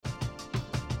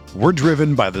We're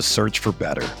driven by the search for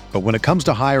better. But when it comes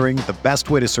to hiring, the best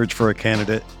way to search for a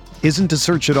candidate isn't to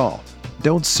search at all.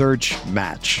 Don't search,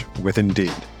 match with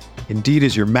Indeed. Indeed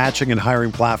is your matching and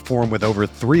hiring platform with over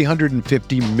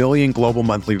 350 million global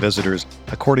monthly visitors,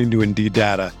 according to Indeed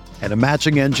data, and a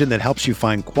matching engine that helps you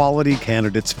find quality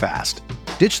candidates fast.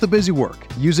 Ditch the busy work.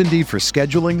 Use Indeed for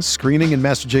scheduling, screening, and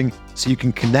messaging so you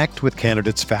can connect with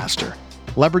candidates faster.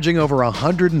 Leveraging over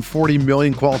 140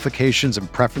 million qualifications and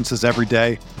preferences every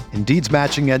day, Indeed's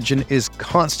matching engine is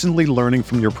constantly learning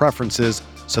from your preferences,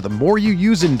 so the more you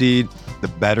use Indeed, the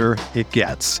better it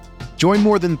gets. Join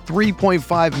more than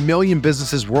 3.5 million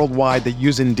businesses worldwide that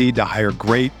use Indeed to hire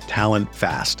great talent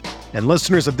fast. And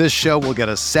listeners of this show will get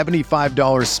a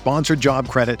 $75 sponsored job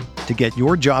credit to get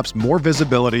your jobs more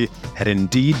visibility at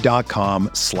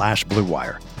Indeed.com/Blue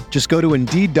Wire. Just go to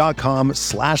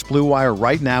Indeed.com/Blue Wire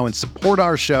right now and support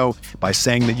our show by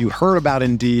saying that you heard about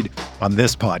Indeed on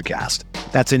this podcast.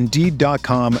 That's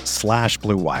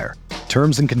Indeed.com/Blue Wire.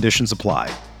 Terms and conditions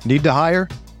apply. Need to hire?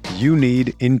 You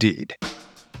need Indeed.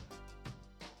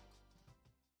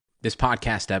 This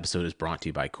podcast episode is brought to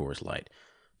you by Coors Light.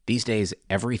 These days,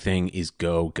 everything is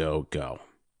go, go, go.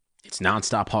 It's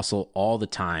nonstop hustle all the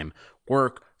time.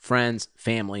 Work, friends,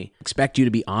 family, expect you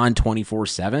to be on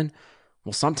 24/7.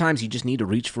 Well, sometimes you just need to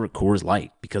reach for a Coors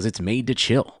Light because it's made to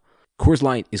chill. Coors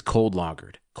Light is cold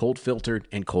lagered, cold filtered,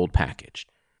 and cold packaged.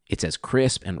 It's as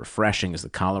crisp and refreshing as the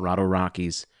Colorado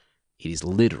Rockies. It is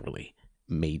literally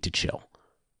made to chill.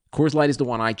 Coors Light is the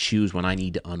one I choose when I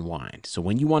need to unwind. So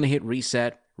when you want to hit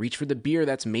reset, reach for the beer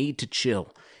that's made to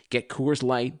chill. Get Coors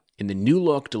Light in the new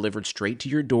look delivered straight to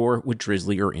your door with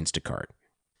Drizzly or Instacart.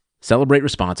 Celebrate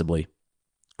responsibly.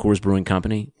 Coors Brewing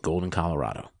Company, Golden,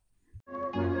 Colorado.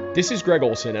 This is Greg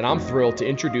Olson, and I'm thrilled to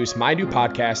introduce my new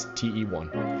podcast, TE1.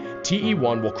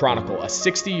 TE1 will chronicle a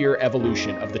 60-year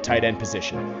evolution of the tight end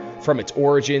position, from its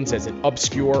origins as an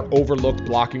obscure, overlooked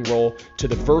blocking role to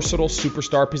the versatile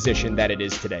superstar position that it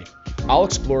is today. I'll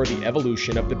explore the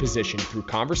evolution of the position through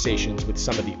conversations with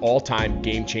some of the all-time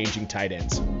game-changing tight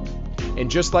ends. And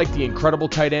just like the incredible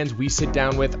tight ends we sit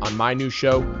down with on my new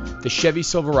show, the Chevy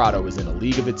Silverado is in a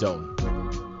league of its own.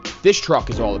 This truck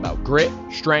is all about grit,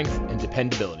 strength, and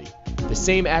dependability, the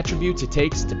same attributes it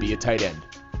takes to be a tight end.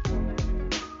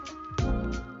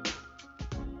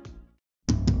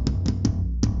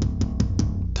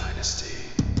 Dynasty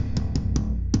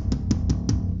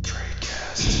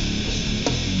Tradecast.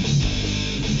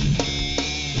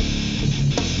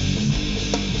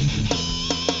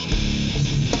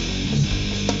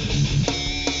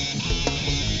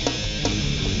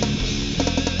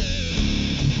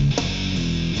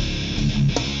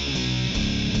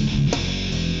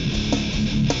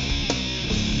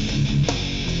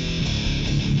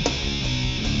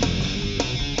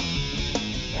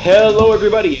 Hello,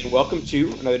 everybody, and welcome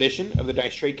to another edition of the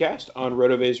Dynasty Tradecast on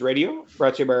RotoViz Radio,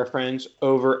 brought to you by our friends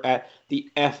over at the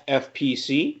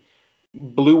FFPC,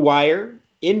 Blue Wire,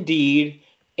 Indeed,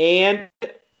 and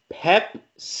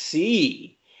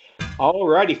Pepsi.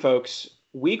 Alrighty, folks,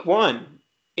 week one,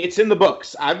 it's in the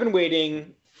books. I've been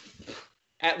waiting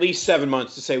at least 7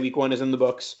 months to say week one is in the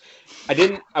books.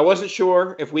 I wasn't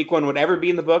sure if week one would ever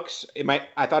be in the books.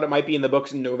 I thought it might be in the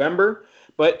books in November,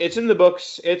 but it's in the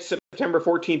books. It's September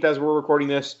 14th as we're recording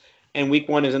this, and week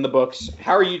one is in the books.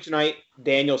 How are you tonight,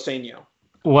 Daniel Sainio?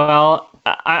 Well,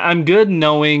 I'm good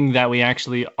knowing that we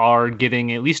actually are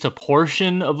getting at least a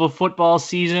portion of a football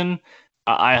season.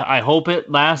 I hope it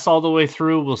lasts all the way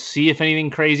through. We'll see if anything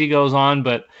crazy goes on,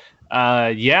 but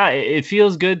it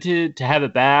feels good to have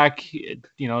it back,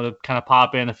 to kind of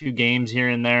pop in a few games here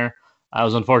and there. I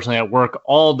was unfortunately at work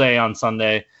all day on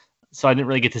Sunday, so I didn't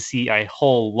really get to see a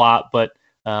whole lot, but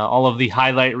all of the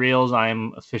highlight reels,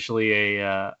 I'm officially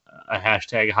a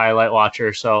hashtag highlight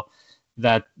watcher, so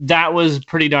that was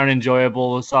pretty darn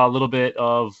enjoyable. I saw a little bit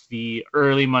of the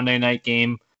early Monday night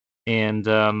game, and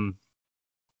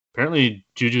apparently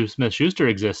Juju Smith-Schuster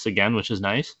exists again, which is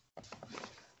nice.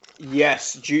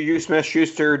 Yes, Juju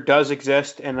Smith-Schuster does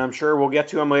exist, and I'm sure we'll get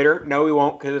to him later. No, we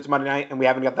won't, because it's Monday night, and we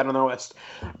haven't got that on the list.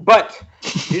 But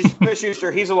Juju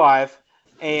Smith-Schuster, he's alive.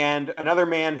 And another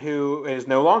man who is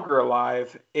no longer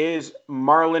alive is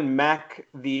Marlon Mack,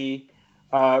 the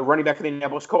running back for the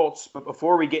Indianapolis Colts. But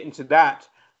before we get into that,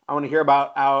 I want to hear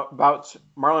about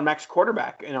Marlon Mack's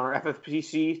quarterback in our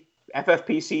FFPC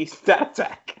stat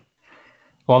attack.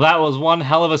 Well, that was one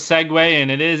hell of a segue,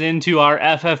 and it is into our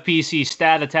FFPC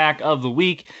stat attack of the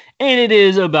week, and it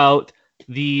is about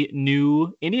the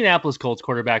new Indianapolis Colts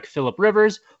quarterback, Phillip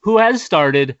Rivers, who has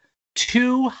started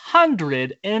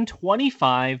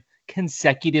 225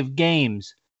 consecutive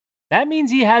games. That means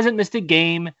he hasn't missed a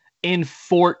game in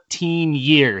 14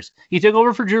 years. He took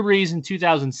over for Drew Brees in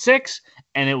 2006,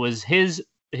 and it was his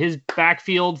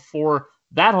backfield for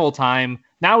that whole time.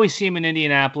 Now we see him in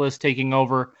Indianapolis taking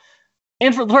over.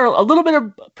 And for a little bit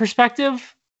of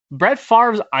perspective, Brett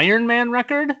Favre's Ironman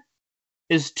record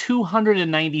is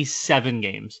 297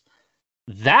 games.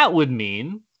 That would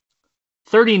mean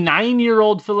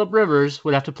 39-year-old Phillip Rivers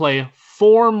would have to play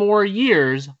 4 more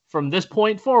years from this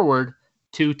point forward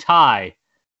to tie.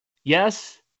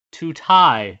 Yes, to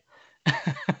tie.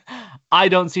 I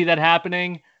don't see that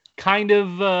happening. Kind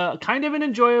of an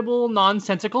enjoyable,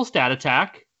 nonsensical stat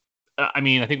attack. I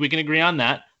think we can agree on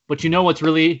that. But you know what's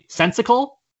really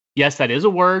sensical? Yes, that is a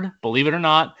word, believe it or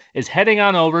not, is heading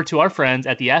on over to our friends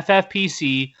at the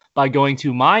FFPC by going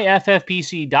to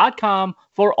myffpc.com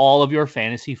for all of your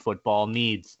fantasy football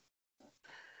needs.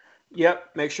 Yep,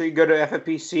 make sure you go to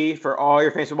FFPC for all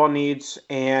your fantasy football needs,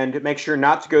 and make sure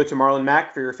not to go to Marlon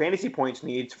Mack for your fantasy points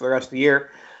needs for the rest of the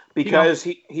year, because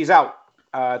he's out,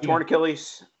 torn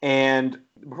Achilles, and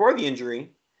before the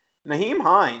injury, Nyheim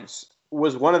Hines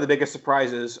was one of the biggest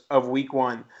surprises of Week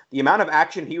 1. The amount of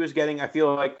action he was getting, I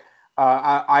feel like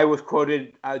I was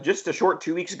quoted just a short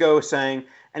 2 weeks ago saying,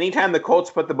 anytime the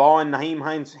Colts put the ball in Nyheim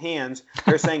Hines' hands,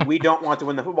 they're saying we don't want to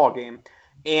win the football game.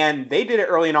 And they did it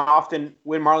early and often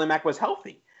when Marlon Mack was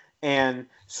healthy. And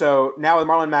so now with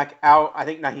Marlon Mack out, I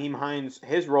think Nyheim Hines,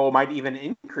 his role might even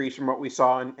increase from what we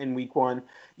saw in Week 1.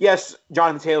 Yes,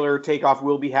 Jonathan Taylor takeoff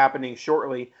will be happening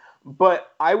shortly,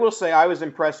 but I will say I was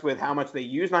impressed with how much they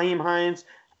used Nyheim Hines,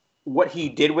 what he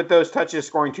did with those touches,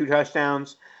 scoring 2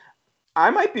 touchdowns. I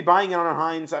might be buying it on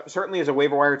Hines, certainly as a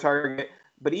waiver wire target,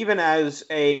 but even as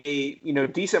a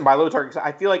decent buy low target.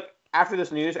 I feel like after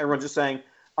this news, everyone's just saying,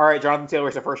 all right, Jonathan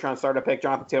Taylor's a first-round startup pick.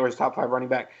 Jonathan Taylor's a top 5 running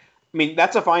back. I mean,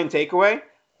 that's a fine takeaway,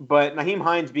 but Nyheim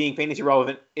Hines being fantasy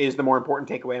relevant is the more important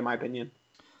takeaway, in my opinion.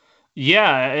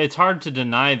 Yeah, it's hard to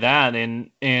deny that.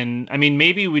 And I mean,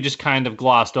 maybe we just kind of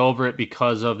glossed over it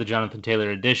because of the Jonathan Taylor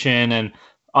addition and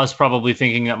us probably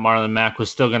thinking that Marlon Mack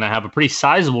was still going to have a pretty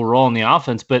sizable role in the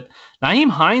offense. But Nyheim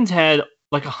Hines had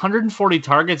like 140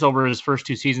 targets over his first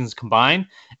 2 seasons combined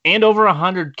and over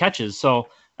 100 catches. So,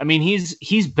 I mean,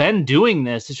 he's been doing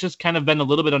this. It's just kind of been a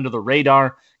little bit under the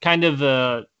radar, kind of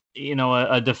a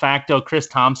de facto Chris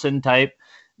Thompson type.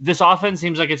 This offense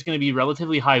seems like it's going to be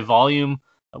relatively high volume,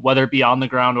 whether it be on the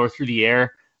ground or through the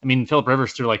air. I mean, Phillip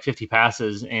Rivers threw like 50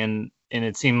 passes, and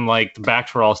it seemed like the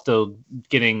backs were all still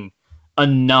getting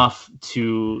enough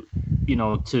to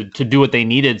do what they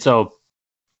needed. So,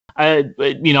 I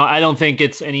don't think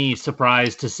it's any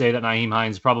surprise to say that Nyheim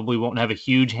Hines probably won't have a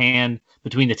huge hand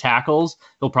between the tackles.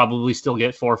 He'll probably still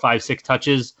get 4, 5, 6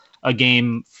 touches a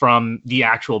game from the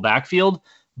actual backfield.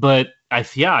 But I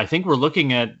think we're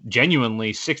looking at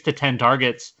genuinely 6 to 10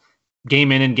 targets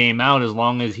game in and game out as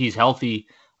long as he's healthy,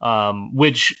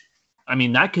 which, I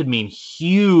mean, that could mean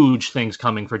huge things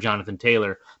coming for Jonathan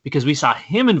Taylor, because we saw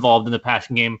him involved in the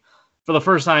passing game for the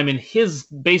first time in his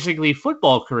basically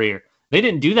football career. They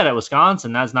didn't do that at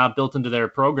Wisconsin. That's not built into their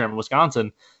program in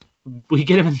Wisconsin. We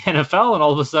get him in the NFL, and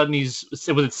all of a sudden was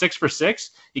it 6 for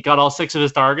 6? He got all 6 of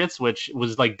his targets, which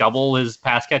was like double his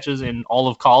pass catches in all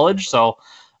of college. So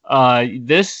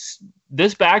this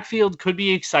backfield could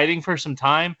be exciting for some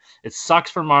time. It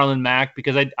sucks for Marlon Mack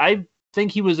because I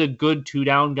think he was a good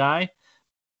 2-down guy.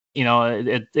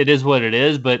 It is what it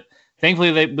is, but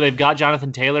thankfully they've got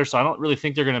Jonathan Taylor, so I don't really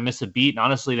think they're going to miss a beat. And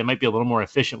honestly, they might be a little more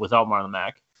efficient without Marlon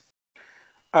Mack.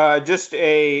 Just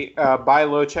a buy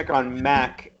low check on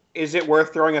Mack. Is it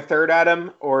worth throwing a third at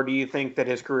him, or do you think that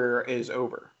his career is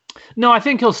over? No, I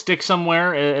think he'll stick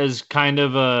somewhere as kind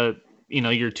of a,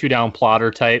 your 2-down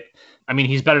plotter type. I mean,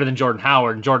 he's better than Jordan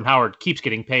Howard, and Jordan Howard keeps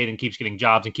getting paid and keeps getting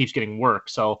jobs and keeps getting work.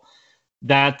 So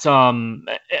that, I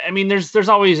mean, there's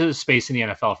always a space in the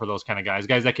NFL for those kind of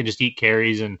guys that can just eat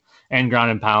carries and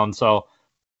ground and pound. So,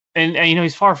 and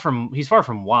he's far from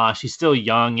washed. He's still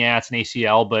young. Yeah, it's an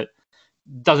ACL, but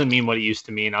doesn't mean what it used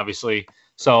to mean, obviously.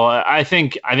 So I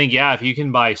think, yeah, if you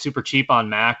can buy super cheap on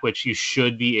Mack, which you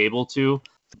should be able to,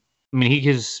 I mean, he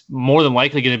is more than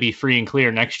likely going to be free and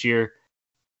clear next year.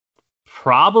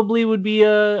 Probably would be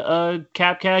a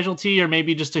cap casualty or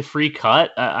maybe just a free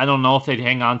cut. I don't know if they'd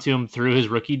hang on to him through his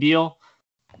rookie deal,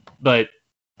 but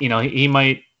he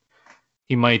might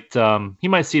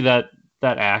see that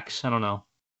axe. I don't know.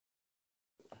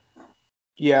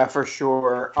 Yeah, for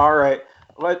sure. All right.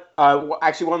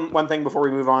 Actually, one thing before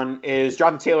we move on is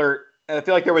Jonathan Taylor. I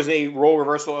feel like there was a role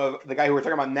reversal of the guy who we're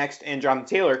talking about next and Jonathan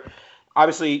Taylor.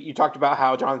 Obviously, you talked about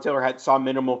how Jonathan Taylor saw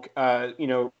minimal,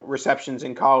 receptions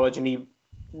in college, and he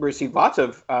received lots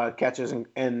of catches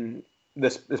in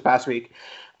this past week.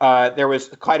 There was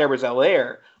Clyde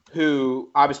Edwards-Helaire, who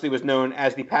obviously was known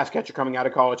as the pass catcher coming out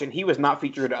of college, and he was not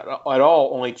featured at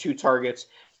all, only 2 targets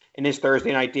in his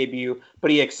Thursday night debut,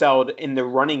 but he excelled in the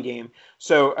running game.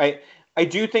 So I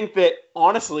do think that,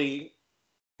 honestly,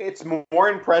 it's more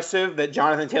impressive that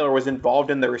Jonathan Taylor was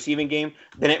involved in the receiving game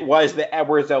than it was that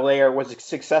Edwards-Helaire was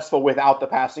successful without the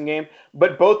passing game.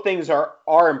 But both things are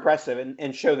impressive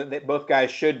and show that both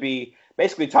guys should be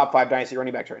basically top 5 dynasty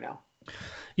running backs right now.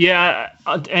 Yeah,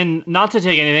 and not to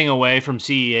take anything away from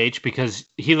CEH because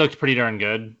he looked pretty darn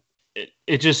good.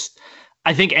 It just,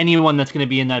 I think anyone that's going to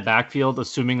be in that backfield,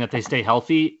 assuming that they stay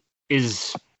healthy,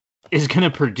 is going to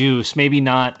produce. Maybe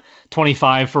not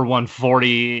 25 for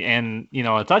 140 and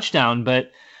a touchdown,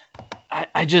 but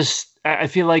I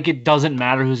feel like it doesn't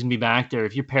matter who's going to be back there.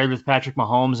 If you're paired with Patrick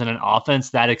Mahomes and an offense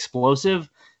that explosive,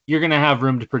 you're going to have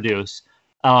room to produce.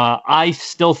 I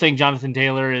still think Jonathan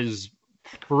Taylor is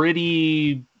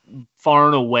pretty far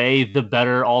and away the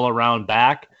better all-around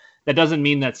back. That doesn't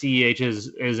mean that CEH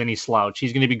is any slouch.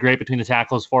 He's going to be great between the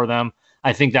tackles for them.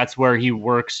 I think that's where he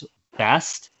works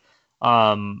best.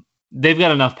 They've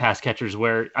got enough pass catchers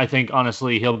where I think,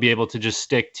 honestly, he'll be able to just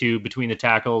stick to between the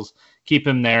tackles, keep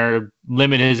him there,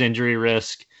 limit his injury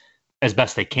risk as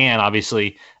best they can.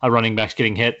 Obviously, a running back's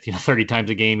getting hit 30 times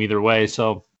a game either way.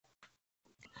 So,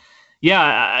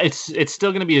 yeah, it's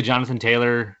still going to be a Jonathan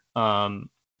Taylor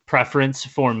preference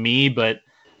for me, but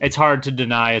it's hard to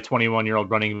deny a 21-year-old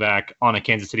running back on a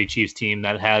Kansas City Chiefs team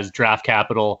that has draft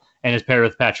capital and is paired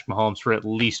with Patrick Mahomes for at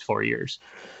least 4 years.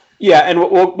 Yeah, and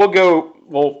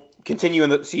we'll continue in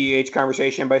the CEH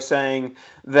conversation by saying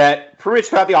that pretty much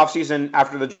throughout the offseason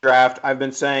after the draft, I've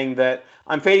been saying that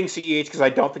I'm fading CEH because I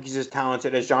don't think he's as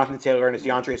talented as Jonathan Taylor and as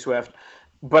DeAndre Swift.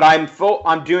 But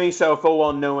I'm doing so full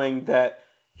well knowing that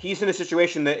he's in a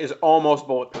situation that is almost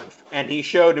bulletproof. And he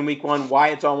showed in week 1 why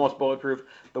it's almost bulletproof.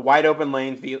 The wide open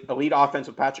lanes, the elite offense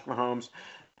with Patrick Mahomes.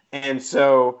 And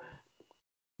so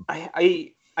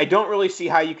I don't really see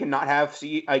how you can not have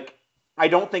CEH. I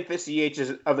don't think that CEH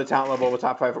is of the talent level of a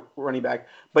top 5 running back,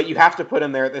 but you have to put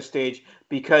him there at this stage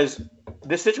because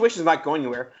this situation is not going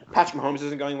anywhere. Patrick Mahomes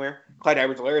isn't going anywhere. Clyde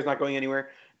Edwards-Helaire is not going anywhere.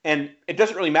 And it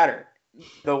doesn't really matter.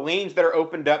 The lanes that are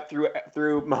opened up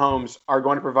through Mahomes are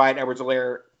going to provide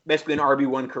Edwards-Helaire basically an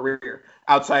RB1 career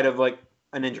outside of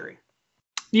an injury.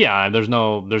 Yeah, there's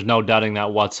no doubting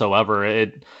that whatsoever.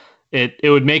 It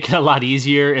would make it a lot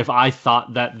easier if I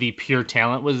thought that the pure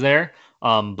talent was there.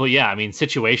 But yeah, I mean,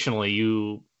 situationally,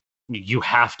 you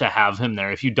have to have him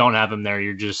there. If you don't have him there,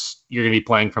 you're going to be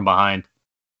playing from behind.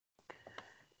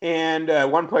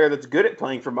 And one player that's good at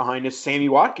playing from behind is Sammy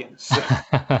Watkins.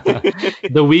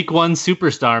 The week 1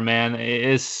 superstar, man.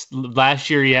 Last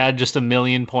year he had just 1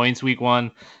 million points week 1.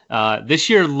 This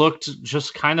year looked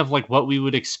just kind of like what we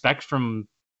would expect from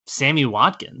Sammy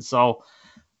Watkins. So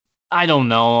I don't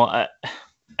know.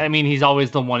 I mean, he's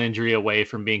always the one injury away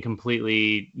from being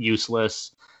completely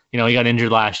useless. He got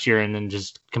injured last year and then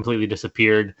just completely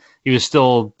disappeared. He was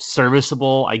still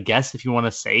serviceable, I guess, if you want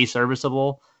to say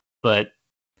serviceable. But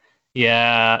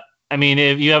yeah, I mean,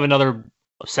 if you have another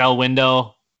sell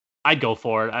window, I'd go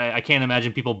for it. I can't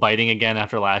imagine people biting again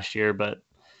after last year, but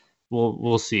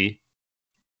we'll see.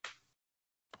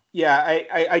 Yeah,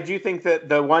 I do think that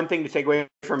the one thing to take away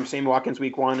from Sammy Watkins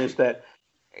week 1 is that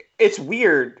it's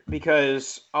weird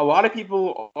because a lot of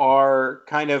people are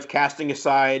kind of casting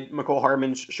aside Mecole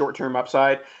Hardman's short-term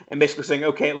upside and basically saying,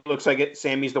 okay, it looks like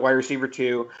Sammy's the wide receiver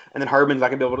too, and then Hardman's not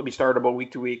going to be able to be startable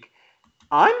week to week.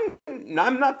 I'm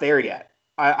not there yet.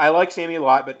 I like Sammy a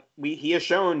lot, but he has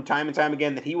shown time and time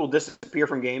again that he will disappear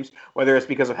from games, whether it's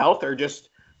because of health or just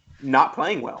not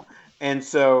playing well. And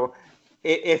so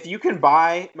if you can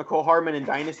buy Mecole Hardman in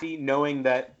Dynasty knowing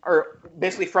that, or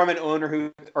basically from an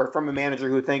owner or from a manager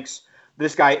who thinks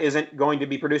this guy isn't going to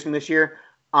be producing this year,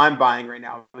 I'm buying right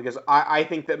now because I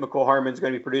think that Mecole Hardman is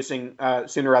going to be producing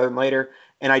sooner rather than later.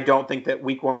 And I don't think that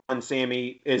week 1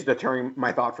 Sammy is deterring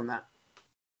my thought from that.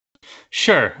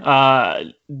 Sure.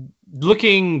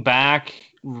 Looking back,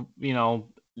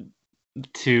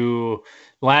 to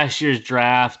last year's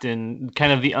draft and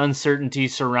kind of the uncertainty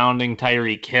surrounding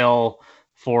Tyreek Hill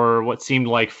for what seemed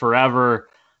like forever,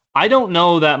 I don't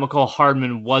know that Mecole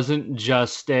Hardman wasn't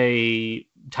just a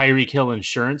Tyreek Hill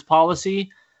insurance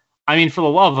policy. I mean, for the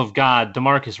love of God,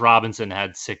 Demarcus Robinson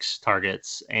had 6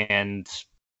 targets, and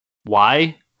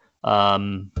why?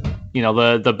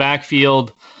 The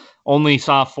backfield only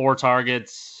saw 4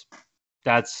 targets.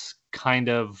 That's kind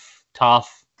of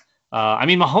tough. I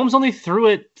mean, Mahomes only threw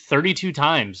it 32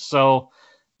 times. So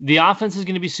the offense is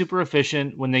going to be super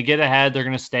efficient. When they get ahead, they're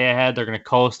going to stay ahead. They're going to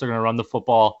coast. They're going to run the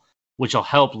football, which will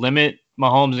help limit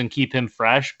Mahomes and keep him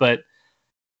fresh. But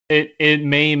it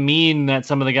may mean that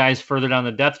some of the guys further down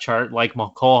the depth chart, like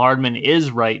McCole Hardman is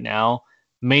right now,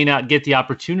 may not get the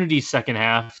opportunity second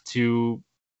half to,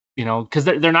 because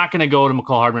they're not going to go to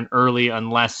McCole Hardman early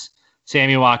unless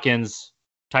Sammy Watkins,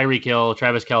 Tyreek Hill,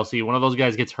 Travis Kelce, one of those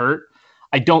guys gets hurt.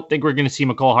 I don't think we're going to see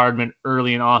McCole Hardman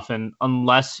early and often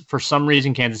unless for some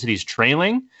reason Kansas City's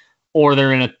trailing or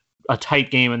they're in a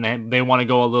tight game and they want to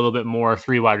go a little bit more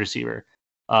 3 wide receiver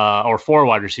or 4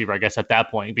 wide receiver, I guess, at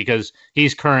that point, because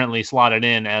he's currently slotted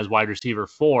in as wide receiver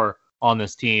 4 on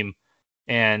this team.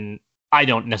 And I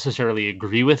don't necessarily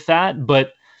agree with that,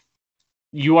 but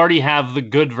you already have the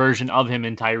good version of him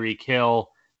in Tyreek Hill.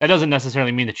 That doesn't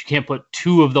necessarily mean that you can't put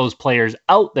 2 of those players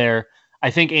out there. I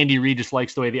think Andy Reid just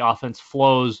likes the way the offense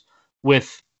flows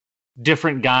with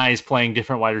different guys playing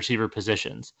different wide receiver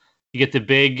positions. You get the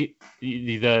big,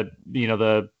 you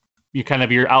kind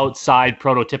of your outside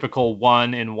prototypical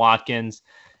one in Watkins,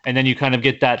 and then you kind of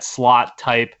get that slot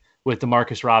type with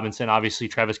DeMarcus Robinson. Obviously,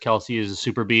 Travis Kelce is a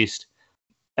super beast.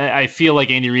 I feel like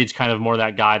Andy Reid's kind of more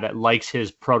that guy that likes his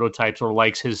prototypes or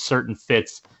likes his certain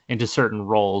fits into certain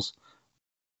roles.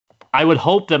 I would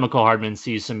hope that McCole Hardman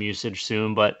sees some usage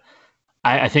soon, but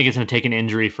I think it's going to take an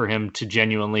injury for him to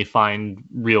genuinely find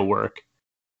real work.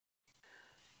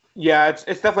 Yeah, it's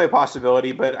definitely a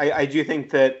possibility, but I do think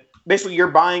that basically you're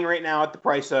buying right now at the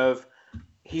price of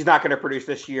he's not going to produce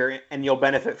this year, and you'll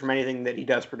benefit from anything that he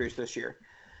does produce this year.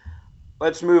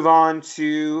 Let's move on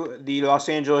to the Los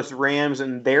Angeles Rams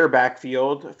and their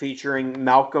backfield featuring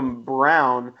Malcolm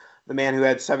Brown, the man who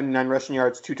had 79 rushing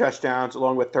yards, 2 touchdowns,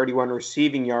 along with 31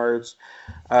 receiving yards.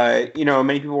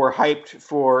 Many people were hyped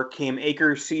for Cam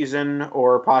Akers' season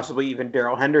or possibly even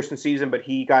Darrell Henderson's season, but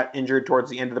he got injured towards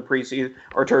the end of the preseason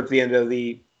or towards the end of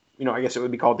the, I guess it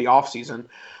would be called the offseason.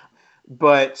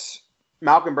 But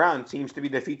Malcolm Brown seems to be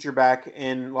the feature back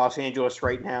in Los Angeles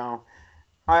right now.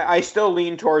 I still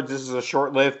lean towards this is a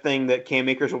short-lived thing that Cam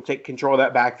Akers will take control of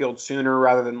that backfield sooner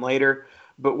rather than later.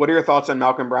 But what are your thoughts on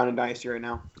Malcolm Brown in Dynasty right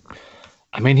now?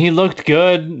 I mean, he looked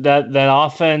good. That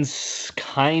offense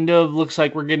kind of looks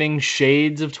like we're getting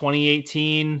shades of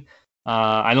 2018.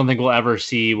 I don't think we'll ever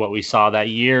see what we saw that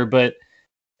year, but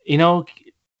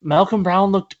Malcolm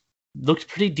Brown looked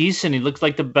pretty decent. He looked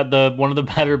like the one of the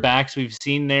better backs we've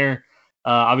seen there.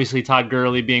 Obviously, Todd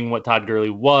Gurley being what Todd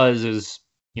Gurley was is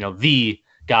the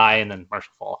guy, and then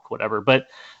Marshall Faulk, whatever. But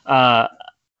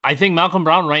I think Malcolm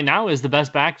Brown right now is the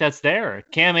best back that's there.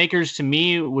 Cam Akers, to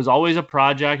me, was always a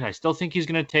project. I still think he's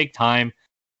going to take time.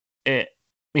 And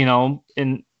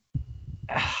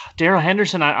Darrell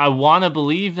Henderson, I want to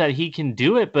believe that he can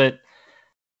do it, but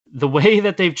the way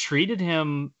that they've treated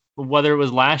him, whether it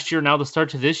was last year, now the start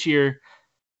to this year,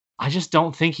 I just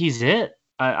don't think he's it.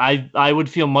 I would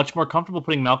feel much more comfortable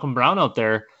putting Malcolm Brown out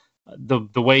there.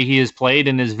 The way he has played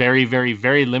in his very, very,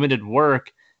 very limited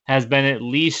work has been at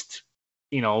least,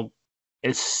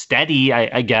 it's steady,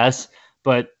 I guess.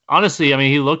 But honestly, I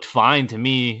mean, he looked fine to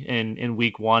me in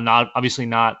week 1. Obviously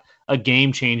not a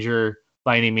game changer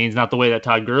by any means, not the way that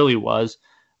Todd Gurley was.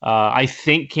 I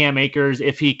think Cam Akers,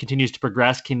 if he continues to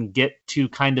progress, can get to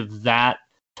kind of that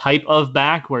type of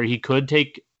back where he could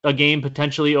take a game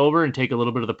potentially over and take a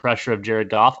little bit of the pressure of Jared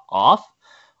Goff off.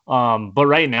 But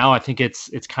right now, I think it's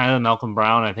kind of Malcolm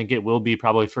Brown. I think it will be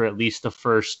probably for at least the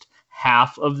first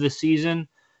half of the season.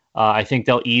 I think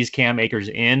they'll ease Cam Akers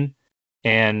in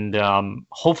and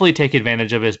hopefully take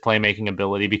advantage of his playmaking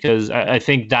ability, because I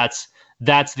think that's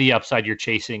the upside you're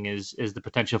chasing is the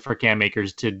potential for Cam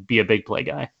Akers to be a big play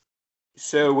guy.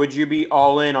 So would you be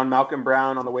all in on Malcolm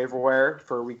Brown on the waiver wire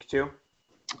for week 2?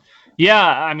 Yeah,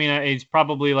 I mean, it's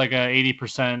probably like a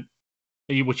 80%,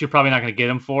 which you're probably not going to get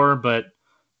him for, but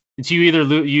it's you either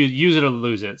you use it or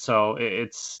lose it. So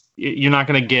you're not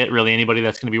going to get really anybody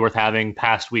that's going to be worth having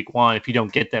past week 1 if you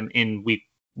don't get them in week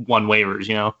 1 waivers,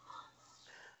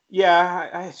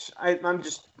 Yeah, I'm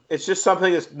just, it's just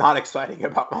something that's not exciting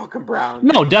about Malcolm Brown.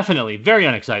 No, definitely. Very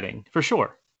unexciting, for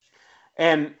sure.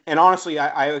 And honestly,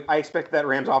 I expected that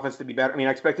Rams offense to be better. I mean,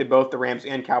 I expected both the Rams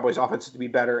and Cowboys offenses to be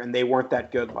better, and they weren't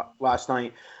that good last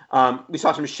night. We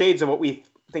saw some shades of what we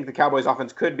think the Cowboys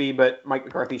offense could be, but Mike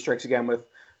McCarthy strikes again with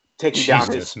taking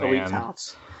down his elite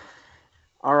talents.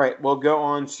 All right, we'll go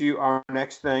on to our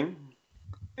next thing.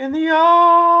 In the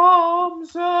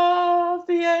arms of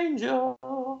the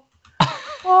angel,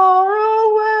 far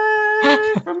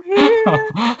away from here.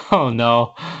 Oh,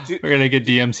 no. We're going to get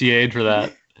DMCA'd for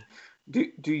that.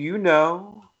 Do you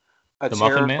know a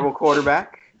terrible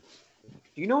quarterback?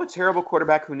 Do you know a terrible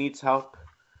quarterback who needs help?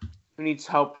 Who needs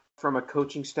help from a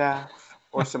coaching staff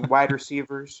or some wide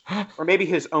receivers or maybe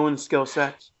his own skill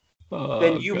set?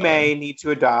 Then you may need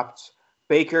to adopt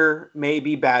Baker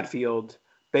Maybe Badfield,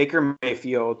 Baker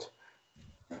Mayfield.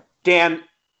 Dan,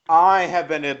 I have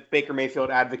been a Baker Mayfield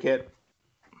advocate,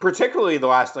 particularly the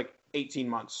last 18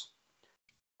 months.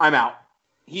 I'm out.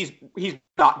 He's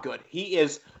not good. He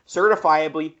is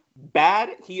certifiably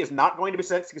bad. He is not going to be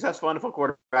successful NFL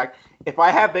quarterback. If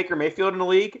I have Baker Mayfield in the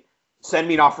league, send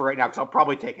me an offer right now because I'll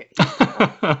probably take it.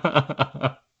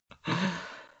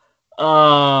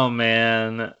 Oh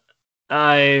man,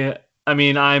 I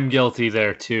mean I'm guilty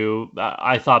there too.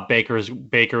 I thought Baker was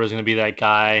going to be that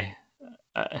guy.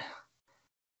 I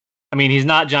mean he's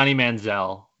not Johnny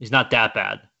Manziel. He's not that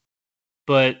bad,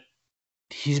 but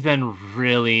he's been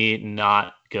really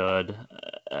not good.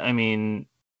 I mean,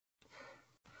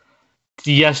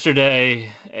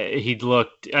 yesterday he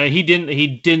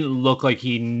didn't look like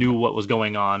he knew what was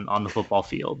going on the football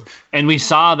field, and we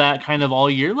saw that kind of all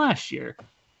year last year.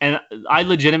 And I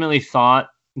legitimately thought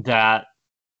that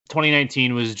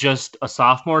 2019 was just a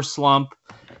sophomore slump.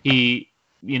 He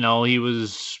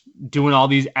was doing all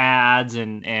these ads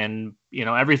and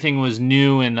everything was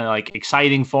new and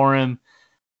exciting for him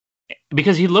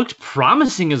because he looked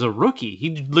promising as a rookie.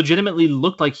 He legitimately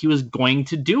looked like he was going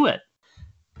to do it.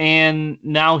 And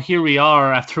now here we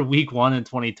are after week 1 in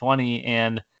 2020,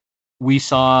 and we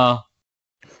saw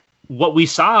what we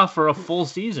saw for a full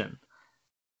season.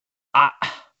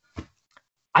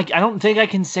 I don't think I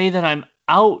can say that I'm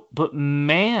out, but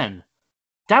man,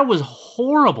 that was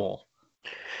horrible.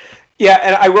 Yeah,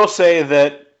 and I will say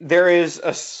that there is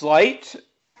a slight,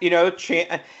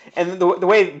 chance, and the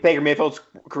way Baker Mayfield's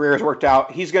career has worked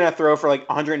out, he's going to throw for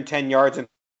 110 yards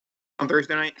on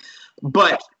Thursday night.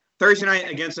 But Thursday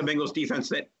night against the Bengals defense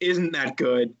that isn't that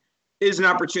good is an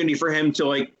opportunity for him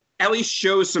to at least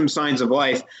show some signs of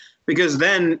life, because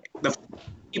then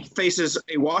he faces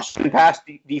a Washington pass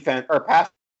defense or pass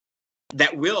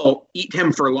that will eat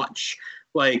him for lunch.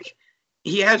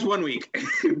 He has 1 week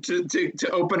to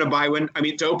open a buy window.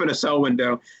 To open a sell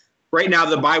window. Right now,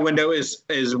 the buy window is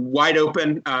wide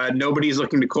open. Nobody's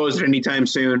looking to close it anytime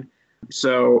soon.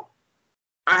 So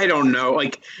I don't know.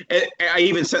 I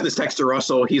even sent this text to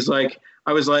Russell.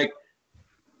 I was like,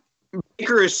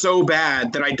 Baker is so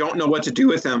bad that I don't know what to do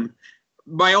with him.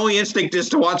 My only instinct is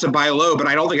to want to buy low, but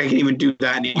I don't think I can even do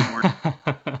that anymore.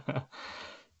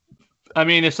 I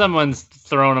mean, if someone's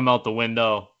throwing him out the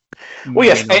window, well,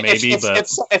 yes, maybe.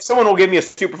 If someone will give me a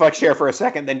Superflex share for a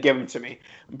second, then give him to me.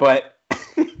 But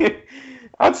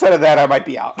outside of that, I might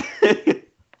be out.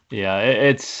 Yeah,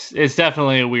 it's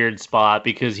definitely a weird spot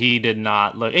because he did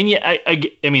not look. And yeah,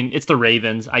 I mean, it's the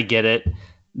Ravens. I get it.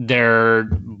 They're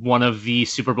one of the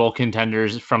Super Bowl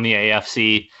contenders from the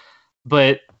AFC.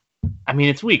 But I mean,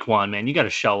 it's week 1, man. You got to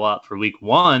show up for week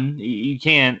 1. You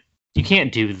can't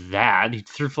do that. He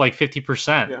threw for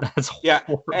 50%. Yeah. That's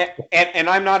horrible. And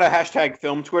I'm not a hashtag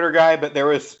film Twitter guy, but there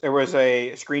was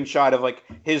a screenshot of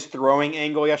his throwing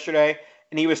angle yesterday,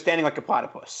 and he was standing like a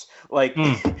platypus.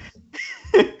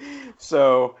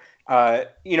 So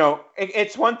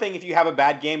it's one thing if you have a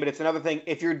bad game, but it's another thing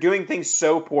if you're doing things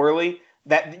so poorly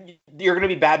that you're going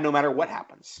to be bad no matter what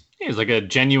happens. He's like a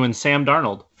genuine Sam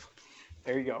Darnold.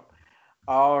 There you go.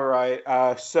 All right.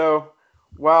 So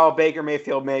while Baker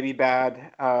Mayfield may be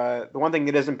bad, the one thing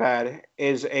that isn't bad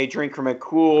is a drink from a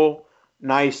cool,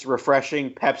 nice,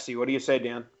 refreshing Pepsi. What do you say,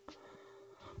 Dan?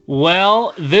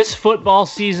 Well, this football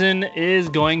season is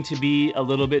going to be a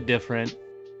little bit different,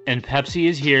 and Pepsi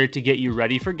is here to get you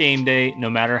ready for game day no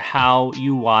matter how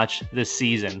you watch this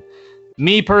season.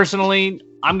 Me personally,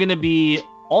 I'm going to be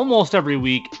almost every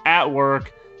week at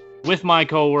work with my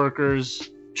coworkers,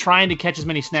 trying to catch as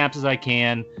many snaps as I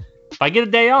can. If I get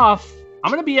a day off,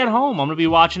 I'm going to be at home. I'm going to be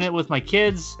watching it with my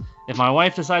kids. If my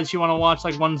wife decides she wants to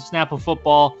watch one snap of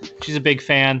football, she's a big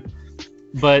fan.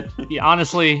 But yeah,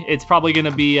 honestly, it's probably going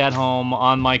to be at home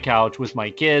on my couch with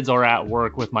my kids or at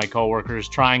work with my coworkers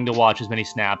trying to watch as many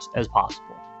snaps as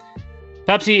possible.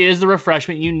 Pepsi is the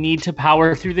refreshment you need to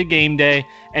power through the game day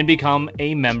and become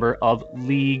a member of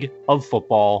League of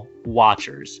Football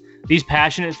Watchers. These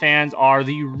passionate fans are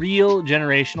the real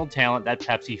generational talent that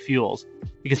Pepsi fuels.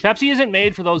 Because Pepsi isn't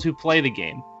made for those who play the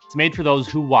game. It's made for those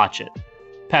who watch it.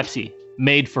 Pepsi,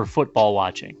 made for football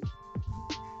watching.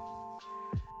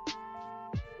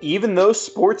 Even though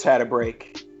sports had a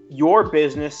break, your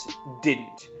business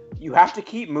didn't. You have to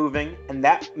keep moving, and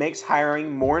that makes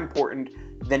hiring more important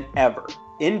than ever.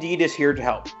 Indeed is here to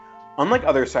help. Unlike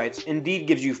other sites, Indeed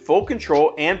gives you full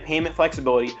control and payment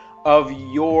flexibility of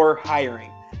your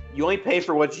hiring. You only pay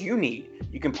for what you need.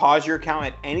 You can pause your account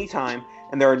at any time,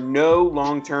 and there are no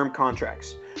long-term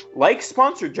contracts. Like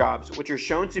sponsored jobs, which are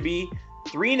shown to be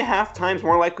 3.5 times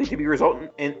more likely to be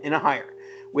resultant in a hire,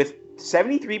 with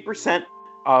 73%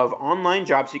 of online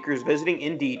job seekers visiting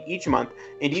Indeed each month,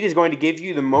 Indeed is going to give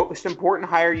you the most important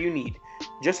hire you need,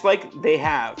 just like they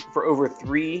have for over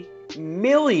 3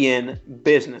 million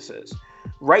businesses.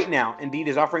 Right now, Indeed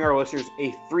is offering our listeners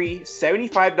a free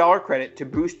 $75 credit to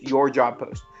boost your job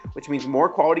post, which means more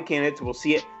quality candidates will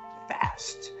see it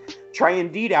fast. Try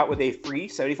Indeed out with a free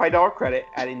 $75 credit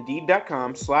at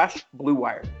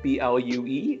Indeed.com/BlueWire,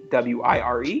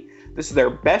 BlueWire. This is their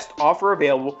best offer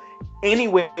available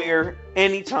anywhere,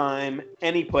 anytime,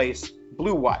 anyplace.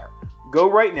 Blue Wire. Go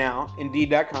right now,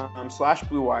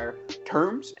 Indeed.com/BlueWire.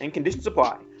 Terms and conditions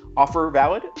apply. Offer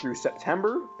valid through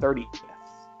September 30th.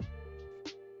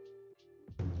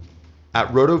 At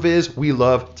RotoViz, we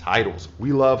love titles,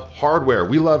 we love hardware,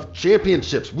 we love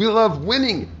championships, we love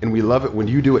winning, and we love it when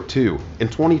you do it too. In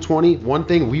 2020, one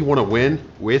thing we want to win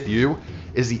with you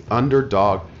is the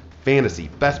Underdog Fantasy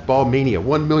Best Ball Mania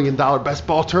 $1 million Best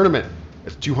Ball Tournament.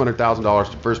 It's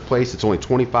 $200,000 to first place. It's only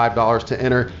 $25 to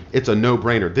enter. It's a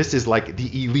no-brainer. This is like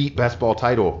the elite best ball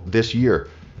title this year.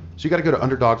 So you got to go to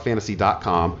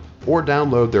UnderdogFantasy.com or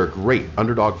download their great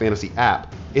Underdog Fantasy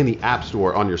app in the App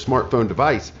Store on your smartphone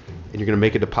device. And you're going to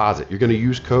make a deposit. You're going to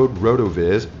use code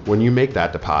RotoViz when you make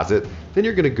that deposit. Then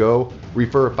you're going to go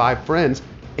refer 5 friends,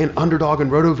 and Underdog and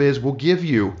RotoViz will give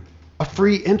you a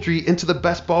free entry into the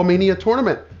Best Ball Mania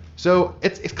tournament. So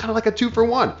it's kind of like a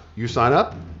 2-for-1. You sign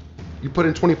up, you put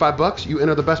in $25, you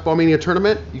enter the Best Ball Mania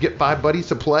tournament, you get 5 buddies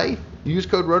to play, you use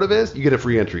code RotoViz, you get a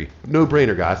free entry. No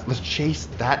brainer, guys. Let's chase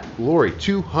that glory.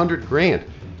 $200,000.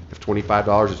 If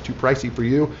 $25 is too pricey for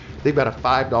you, they've got a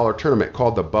 $5 tournament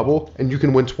called The Bubble, and you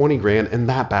can win $20,000 in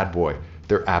that bad boy.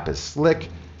 Their app is slick.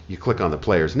 You click on the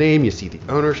player's name, you see the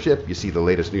ownership, you see the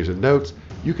latest news and notes.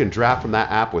 You can draft from that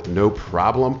app with no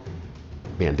problem.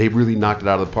 Man, they really knocked it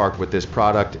out of the park with this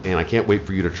product, and I can't wait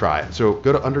for you to try it. So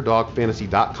go to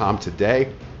UnderdogFantasy.com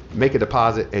today, make a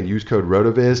deposit, and use code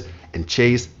RotoViz, and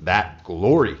chase that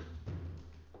glory.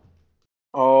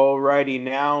 Alrighty,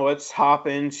 now let's hop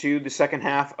into the second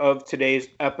half of today's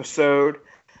episode.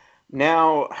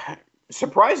 Now,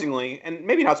 surprisingly, and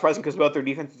maybe not surprising because both their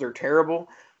defenses are terrible,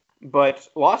 but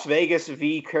Las Vegas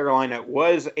v. Carolina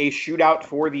was a shootout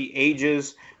for the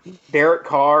ages. Derek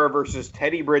Carr versus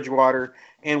Teddy Bridgewater,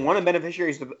 and one of the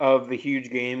beneficiaries of the huge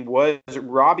game was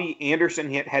Robbie Anderson.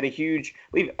 He had a huge, I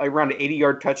believe, around an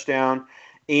 80-yard touchdown.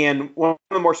 And one of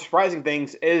the more surprising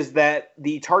things is that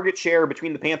the target share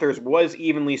between the Panthers was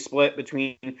evenly split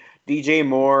between DJ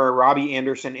Moore, Robbie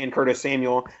Anderson, and Curtis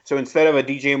Samuel. So instead of a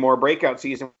DJ Moore breakout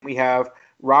season, we have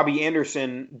Robbie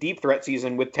Anderson deep threat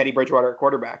season with Teddy Bridgewater at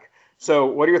quarterback. So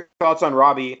what are your thoughts on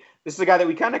Robbie? This is a guy that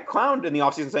we kind of clowned in the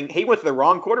offseason saying, hey, went to the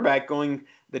wrong quarterback, going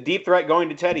the deep threat going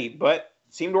to Teddy, but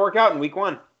seemed to work out in week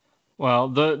 1. Well,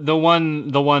 the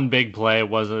one big play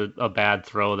was a bad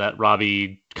throw that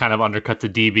Robbie kind of undercut the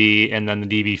DB, and then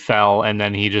the DB fell, and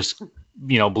then he just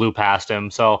blew past him.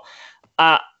 So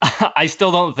I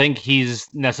still don't think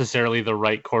he's necessarily the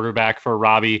right quarterback for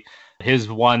Robbie. His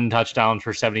one touchdown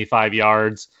for 75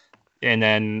 yards, and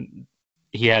then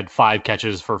he had 5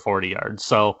 catches for 40 yards.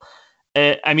 So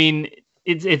I mean,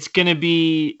 it's gonna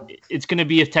be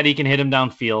if Teddy can hit him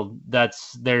downfield.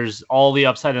 There's all the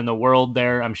upside in the world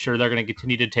there. I'm sure they're gonna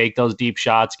continue to take those deep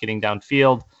shots, getting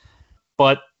downfield.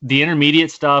 But the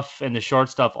intermediate stuff and the short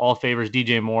stuff all favors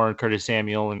DJ Moore and Curtis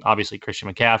Samuel, and obviously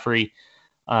Christian McCaffrey.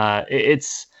 I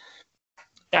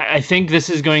think this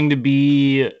is going to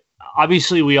be,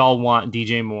 obviously we all want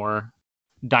DJ Moore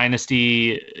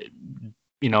dynasty,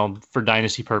 for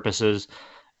dynasty purposes.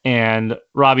 And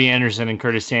Robbie Anderson and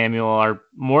Curtis Samuel are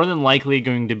more than likely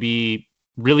going to be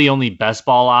really only best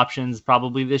ball options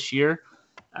probably this year,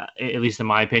 at least in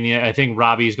my opinion. I think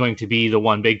Robbie is going to be the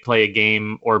one big play a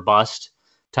game or bust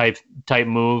type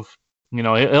move.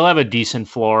 He'll have a decent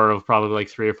floor of probably like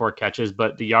 3 or 4 catches,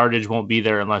 but the yardage won't be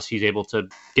there unless he's able to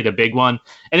get a big one.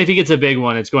 And if he gets a big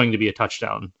one, it's going to be a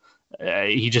touchdown.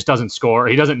 He just doesn't score.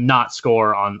 He doesn't not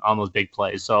score on those big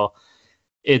plays. So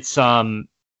it's an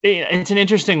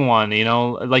interesting one,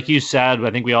 like you said.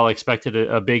 I think we all expected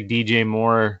a big DJ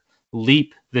Moore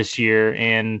leap this year,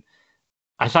 and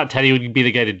I thought Teddy would be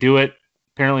the guy to do it.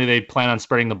 Apparently they plan on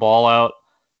spreading the ball out.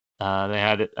 They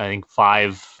had, I think,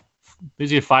 5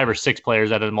 or 6 players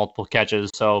that had multiple catches,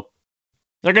 so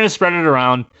they're going to spread it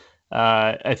around.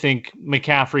 I think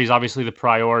McCaffrey is obviously the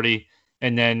priority,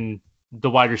 and then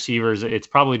the wide receivers, it's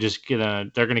probably just they're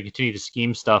going to continue to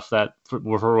scheme stuff that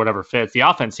for whatever fits. The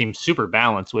offense seems super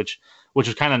balanced, which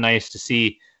was kind of nice to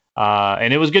see.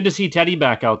 And it was good to see Teddy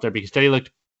back out there because Teddy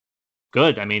looked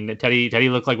good. I mean, Teddy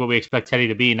looked like what we expect Teddy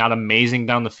to be. Not amazing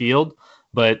down the field,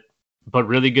 but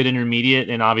really good intermediate,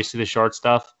 and obviously the short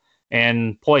stuff,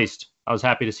 and poised. I was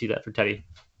happy to see that for Teddy.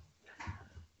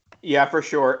 Yeah, for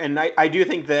sure. And I do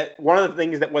think that one of the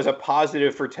things that was a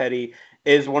positive for Teddy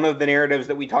is one of the narratives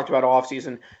that we talked about all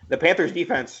offseason. The Panthers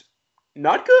defense,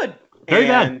 not good. Very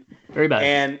bad. Very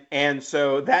bad. And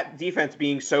so that defense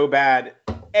being so bad,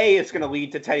 A, it's going to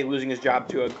lead to Teddy losing his job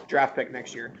to a draft pick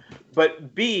next year.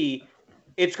 But B,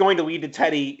 it's going to lead to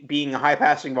Teddy being a high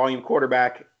passing volume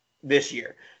quarterback this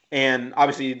year. And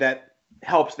obviously that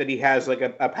helps that he has like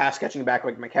a pass catching back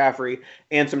like McCaffrey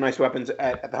and some nice weapons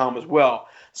at the helm as well.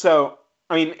 So,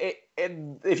 I mean,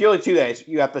 if you look 2 days,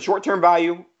 you have the short-term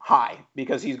value high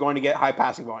because he's going to get high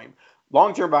passing volume.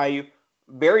 Long-term value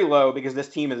very low because this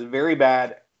team is very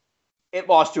bad. It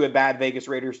lost to a bad Vegas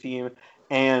Raiders team,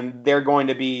 and they're going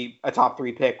to be a top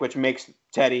 3 pick, which makes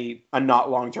Teddy a not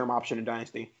long-term option in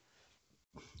Dynasty.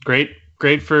 Great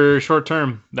for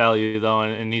short-term value, though,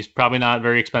 and he's probably not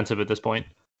very expensive at this point.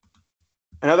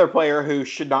 Another player who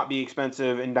should not be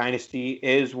expensive in Dynasty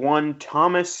is one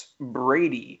Thomas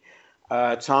Brady.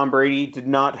 Tom Brady did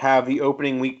not have the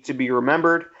opening week to be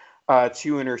remembered.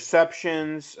 2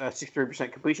 interceptions,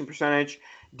 63% completion percentage.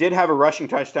 Did have a rushing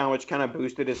touchdown, which kind of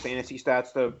boosted his fantasy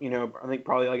stats to, I think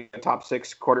probably like a top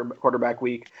 6 quarterback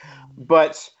week.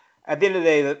 But at the end of the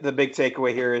day, the big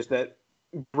takeaway here is that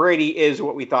Brady is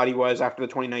what we thought he was after the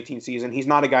 2019 season. He's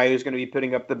not a guy who's going to be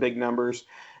putting up the big numbers,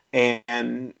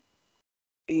 and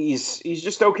he's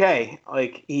just okay.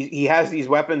 Like he has these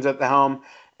weapons at the helm,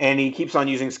 and he keeps on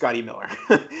using Scotty Miller.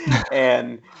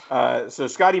 And so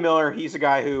Scotty Miller, he's a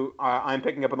guy who I'm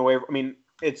picking up on the waiver. I mean,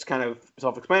 it's kind of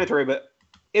self-explanatory, but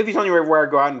if he's on your waiver wire,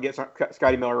 go out and get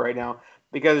Scotty Miller right now,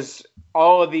 because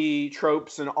all of the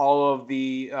tropes and all of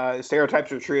the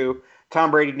stereotypes are true. Tom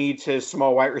Brady needs his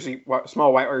small white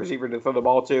receiver to throw the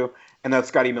ball to, and that's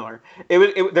Scotty Miller.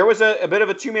 There was a bit of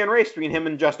a 2-man race between him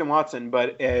and Justin Watson,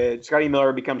 but Scotty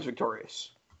Miller becomes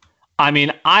victorious. I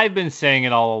mean, I've been saying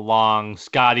it all along.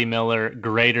 Scotty Miller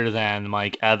greater than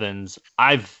Mike Evans.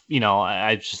 I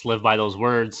just live by those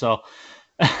words. So,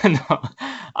 no.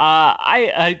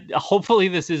 I hopefully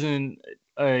this isn't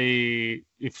a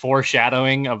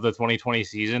foreshadowing of the 2020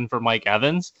 season for Mike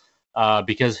Evans.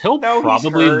 Because he'll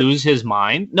probably lose his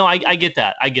mind. No, I get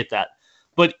that.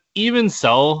 But even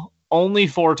so, only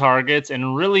 4 targets,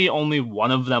 and really only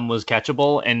one of them was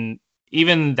catchable. And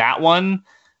even that one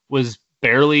was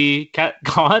barely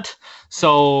caught.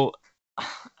 So,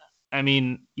 I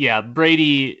mean, yeah,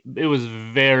 Brady, it was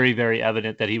very, very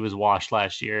evident that he was washed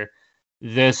last year.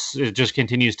 This just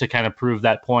continues to kind of prove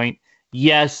that point.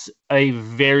 Yes, a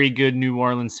very good New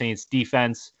Orleans Saints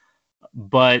defense,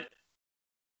 but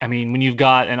I mean, when you've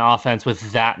got an offense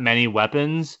with that many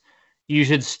weapons, you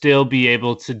should still be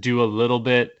able to do a little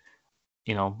bit,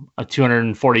 a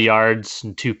 240 yards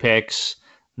and 2 picks,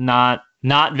 not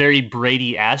very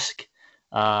Brady-esque.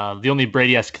 The only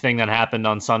Brady-esque thing that happened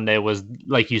on Sunday was,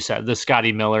 like you said, the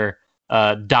Scotty Miller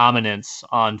dominance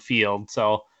on field.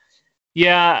 So,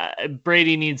 yeah,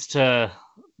 Brady needs to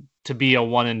be a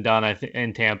one and done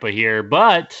in Tampa here.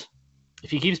 But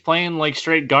if he keeps playing like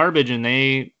straight garbage and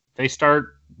they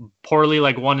start poorly,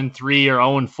 like 1-3 or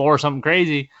 0-4, something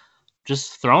crazy,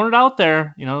 just throwing it out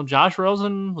there. Josh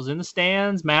Rosen was in the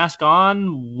stands, mask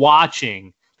on,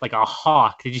 watching like a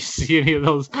hawk. Did you see any of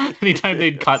those? Anytime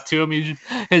they'd cut to him,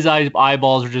 his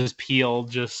eyeballs were just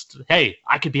peeled. Just, hey,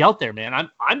 I could be out there, man.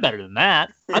 I'm better than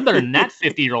that. I'm better than that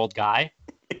 50-year-old guy.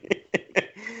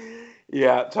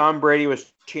 Yeah, Tom Brady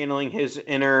was channeling his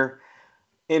inner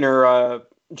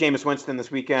Jameis Winston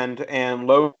this weekend, and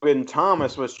Logan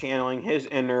Thomas was channeling his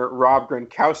inner Rob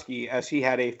Gronkowski as he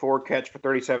had a 4-catch for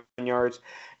 37 yards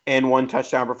and 1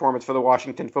 touchdown performance for the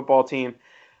Washington football team.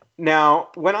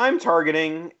 Now, when I'm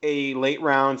targeting a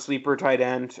late-round sleeper tight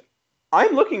end,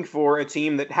 I'm looking for a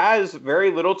team that has very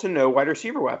little to no wide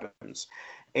receiver weapons.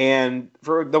 And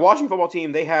for the Washington football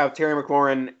team, they have Terry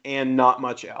McLaurin and not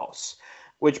much else,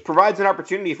 which provides an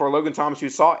opportunity for Logan Thomas, who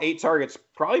saw 8 targets,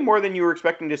 probably more than you were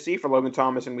expecting to see for Logan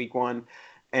Thomas in week 1.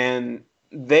 And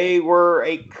they were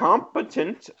a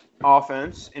competent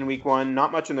offense in week 1,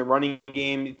 not much in the running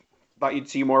game. Thought you'd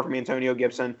see more from Antonio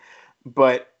Gibson.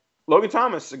 But Logan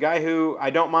Thomas, a guy who I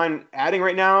don't mind adding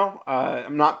right now.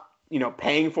 I'm not,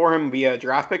 paying for him via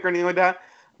draft pick or anything like that.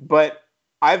 But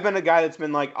I've been a guy that's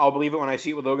been like, I'll believe it when I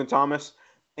see it with Logan Thomas.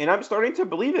 And I'm starting to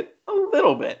believe it a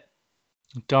little bit.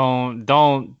 Don't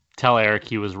tell Eric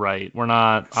he was right.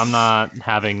 I'm not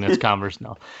having this conversation.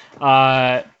 No.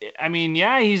 I mean,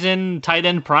 yeah, he's in tight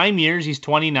end prime years. He's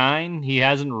 29. He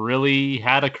hasn't really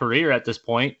had a career at this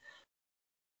point.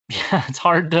 Yeah, it's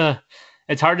hard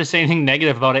to say anything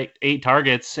negative about eight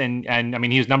targets. And I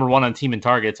mean, he was number 1 on team in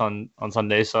targets on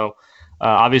Sunday. So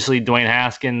obviously Dwayne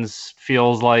Haskins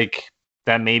feels like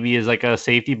that maybe is like a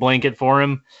safety blanket for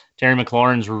him Terry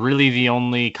McLaurin's really the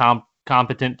only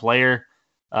competent player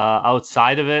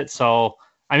outside of it. So,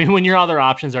 I mean, when your other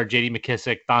options are J.D.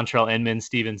 McKissic, Dontrell Inman,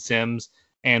 Steven Sims,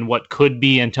 and what could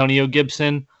be Antonio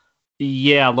Gibson,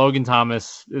 yeah, Logan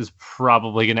Thomas is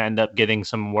probably going to end up getting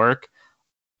some work.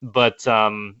 But,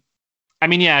 I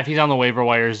mean, yeah, if he's on the waiver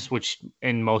wires, which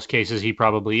in most cases he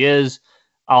probably is,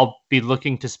 I'll be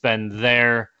looking to spend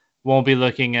there. Won't be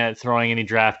looking at throwing any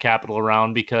draft capital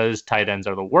around because tight ends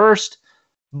are the worst.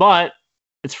 But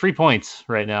it's free points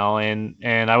right now, and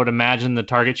I would imagine the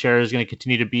target share is going to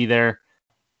continue to be there.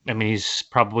 I mean, he's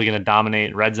probably going to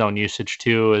dominate red zone usage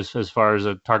too, as far as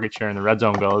a target share in the red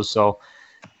zone goes. So,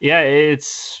 yeah,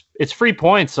 it's free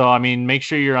points. So, I mean, make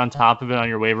sure you're on top of it on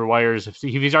your waiver wires. If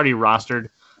he's already rostered,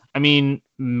 I mean,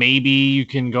 maybe you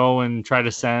can go and try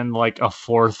to send like a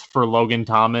fourth for Logan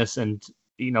Thomas and,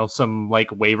 you know, some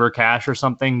like waiver cash or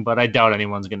something, but I doubt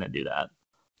anyone's going to do that.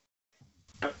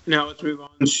 Now let's move on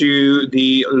to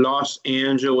the Los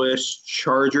Angeles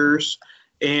Chargers.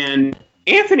 And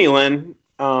Anthony Lynn,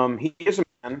 he is a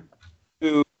man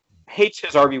who hates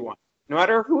his RB1. No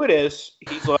matter who it is,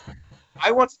 he's like,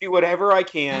 I want to do whatever I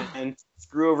can and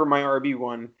screw over my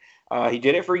RB1. He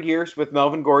did it for years with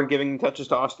Melvin Gordon giving touches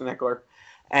to Austin Eckler.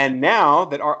 And now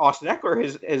that Austin Eckler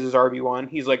is his RB1,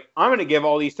 he's like, I'm going to give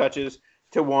all these touches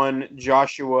to one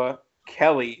Joshua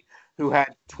Kelly, who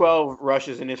had 12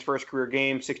 rushes in his first career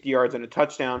game, 60 yards and a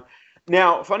touchdown.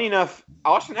 Now, funny enough,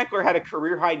 Austin Eckler had a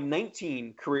career-high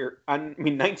 19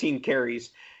 carries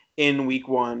in week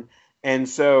 1. And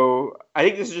so I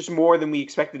think this is just more than we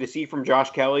expected to see from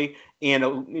Josh Kelly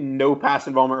and no pass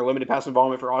involvement or limited pass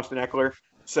involvement for Austin Eckler.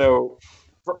 So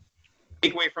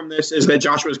takeaway from this is that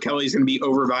Joshua Kelly is going to be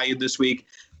overvalued this week,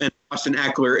 and Austin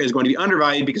Eckler is going to be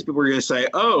undervalued because people are going to say,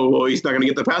 oh, well, he's not going to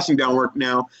get the passing down work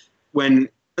now, when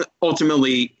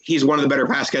ultimately he's one of the better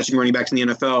pass-catching running backs in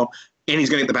the NFL, and he's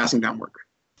going to get the passing down work.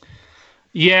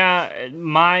 Yeah,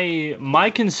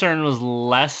 my concern was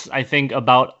less, I think,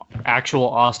 about actual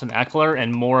Austin Eckler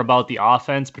and more about the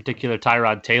offense, particularly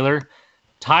Tyrod Taylor.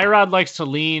 Tyrod likes to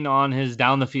lean on his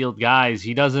down-the-field guys.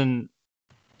 He doesn't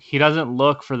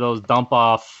look for those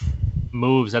dump-off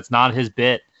moves. That's not his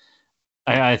bit.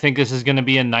 I think this is going to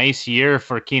be a nice year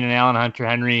for Keenan Allen, Hunter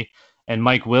Henry, and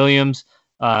Mike Williams.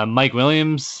 Mike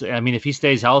Williams, I mean, if he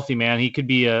stays healthy, man, he could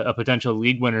be a potential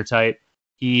league winner type.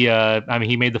 He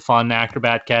made the fun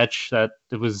acrobat catch that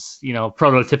it was,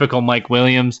 prototypical Mike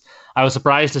Williams. I was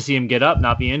surprised to see him get up,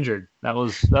 not be injured. That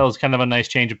was kind of a nice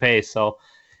change of pace. So,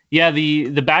 yeah,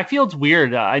 the backfield's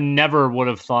weird. I never would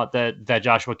have thought that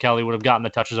Joshua Kelly would have gotten the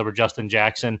touches over Justin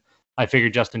Jackson. I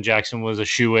figured Justin Jackson was a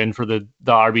shoe-in for the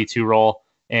RB2 role,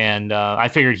 and I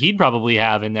figured he'd probably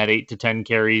have in that 8 to 10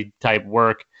 carry type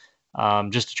work,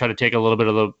 just to try to take a little bit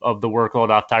of the workload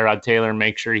off Tyrod Taylor and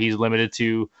make sure he's limited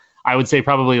to, I would say,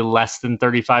 probably less than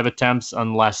 35 attempts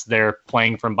unless they're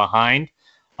playing from behind.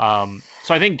 So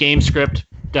I think game script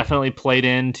definitely played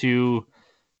into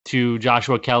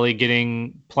Joshua Kelly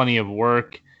getting plenty of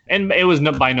work. And it was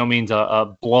by no means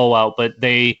a blowout, but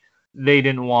they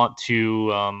didn't want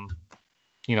to,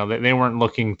 they weren't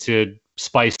looking to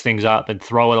spice things up and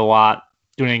throw it a lot,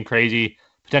 do anything crazy,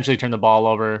 potentially turn the ball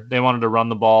over. They wanted to run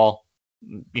the ball,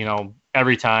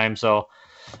 every time. So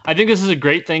I think this is a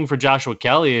great thing for Joshua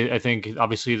Kelly. I think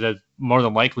obviously that more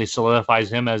than likely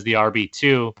solidifies him as the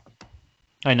RB2.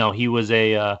 I know he was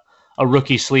a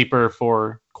rookie sleeper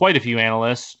for quite a few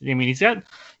analysts. I mean, he's drafted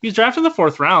in the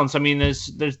 4th round. So, I mean, there's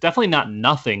definitely not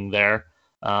nothing there.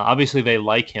 Obviously they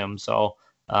like him. So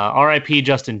RIP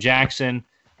Justin Jackson.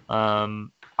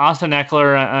 Austin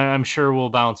Eckler, I'm sure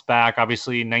will bounce back.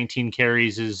 Obviously 19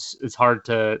 carries is hard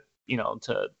to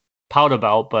pout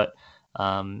about, but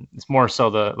it's more so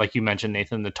like you mentioned,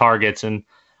 Nathan, the targets. And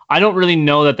I don't really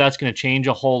know that that's going to change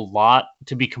a whole lot,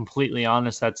 to be completely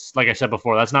honest. That's, like I said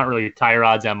before, that's not really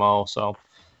Tyrod's MO. So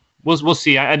we'll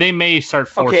see. They may start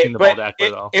forcing the ball to Eckler,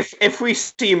 though. If we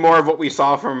see more of what we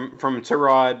saw from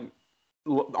Tyrod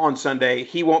on Sunday,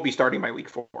 he won't be starting by week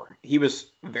 4. He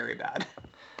was very bad.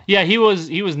 Yeah, he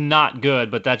was not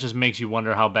good, but that just makes you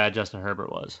wonder how bad Justin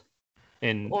Herbert was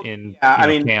in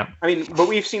camp. I mean, but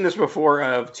we've seen this before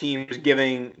of teams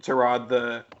giving Tyrod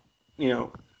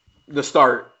the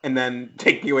start and then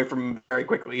taking away from him very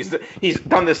quickly. He's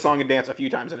done this song and dance a few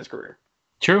times in his career.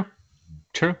 True.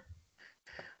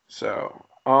 So,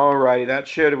 alrighty, that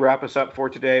should wrap us up for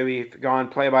today. We've gone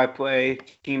play-by-play,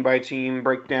 team-by-team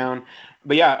breakdown.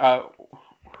 But yeah,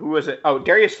 who was it? Oh,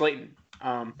 Darius Slayton.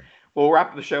 We'll wrap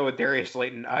up the show with Darius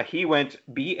Slayton. He went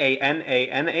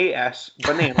BANANAS,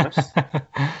 bananas.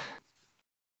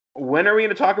 When are we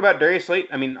going to talk about Darius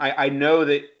Slayton? I mean, I know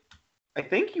that I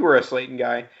think you were a Slayton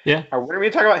guy. Yeah. We're going to be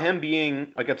talking about him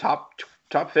being like a top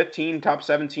 15, top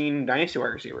 17 dynasty wide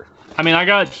receiver. I mean, I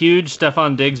got huge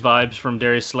Stephon Diggs vibes from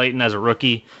Darius Slayton as a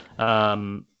rookie. I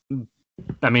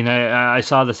mean, I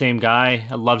saw the same guy.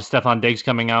 I loved Stephon Diggs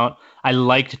coming out. I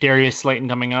liked Darius Slayton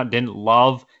coming out.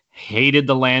 Hated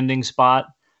the landing spot.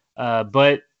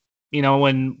 But, you know,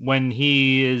 when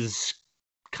he is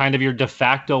kind of your de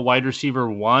facto wide receiver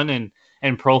one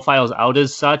and profiles out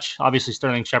as such, obviously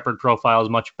Sterling Shepard profiles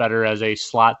much better as a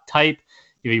slot type.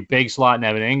 You have your big slot in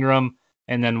Evan Ingram,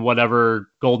 and then whatever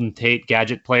Golden Tate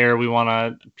gadget player we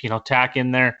want to, tack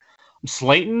in there.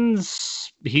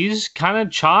 He's kind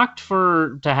of chalked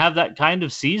to have that kind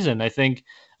of season. I think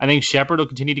Shepard will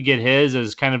continue to get his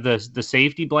as kind of the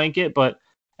safety blanket, but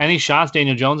any shots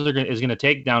Daniel Jones is going to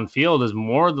take downfield is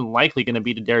more than likely going to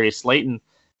be to Darius Slayton.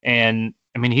 And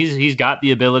I mean, he's got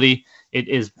the ability. It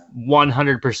is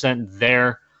 100%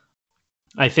 there.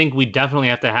 I think we definitely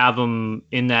have to have him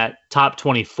in that top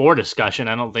 24 discussion.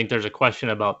 I don't think there's a question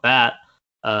about that.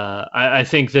 I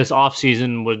think this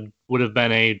offseason would have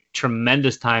been a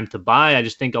tremendous time to buy. I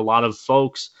just think a lot of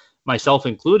folks, myself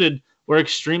included, were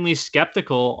extremely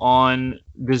skeptical on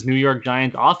this New York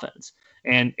Giants offense.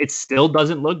 And it still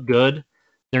doesn't look good.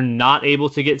 They're not able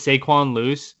to get Saquon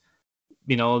loose.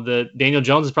 The Daniel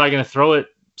Jones is probably going to throw it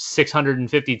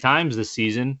 650 times this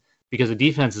season because the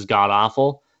defense is god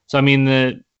awful. So, I mean,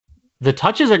 the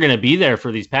touches are going to be there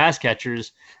for these pass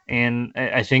catchers. And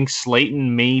I think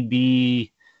Slayton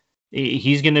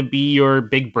he's going to be your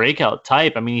big breakout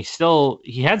type. I mean,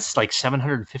 he had like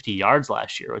 750 yards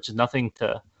last year, which is nothing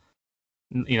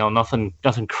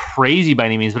crazy by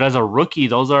any means. But as a rookie,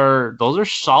 those are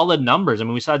solid numbers. I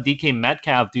mean, we saw DK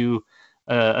Metcalf do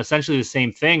essentially the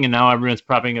same thing, and now everyone's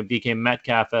propping up DK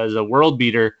Metcalf as a world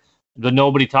beater, but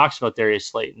nobody talks about Darius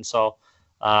Slayton. So,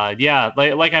 like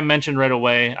I mentioned right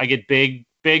away, I get big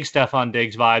Stephon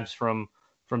Diggs vibes from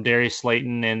Darius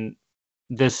Slayton, and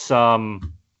this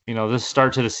this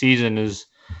start to the season is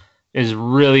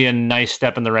really a nice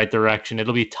step in the right direction.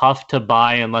 It'll be tough to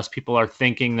buy unless people are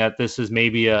thinking that this is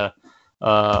maybe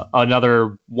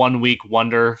another 1 week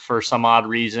wonder for some odd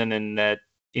reason, and that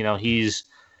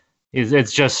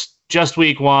it's just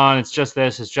week one. It's just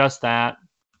this. It's just that.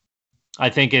 I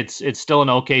think it's still an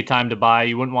okay time to buy.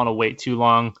 You wouldn't want to wait too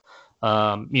long,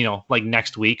 like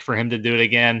next week for him to do it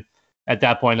again. At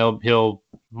that point, he'll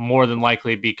more than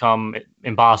likely become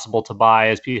impossible to buy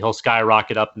as he'll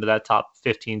skyrocket up into that top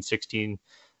 15, 16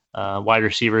 wide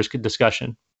receivers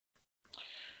discussion.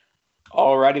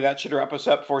 Alrighty, that should wrap us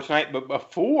up for tonight. But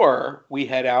before we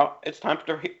head out, it's time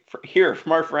to hear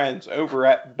from our friends over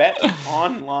at Bet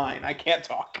Online. I can't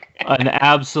talk. An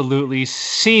absolutely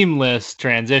seamless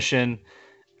transition.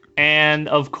 And,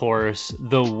 of course,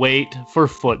 the wait for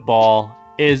football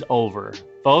is over.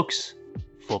 Folks,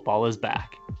 football is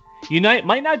back. You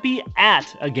might not be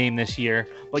at a game this year,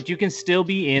 but you can still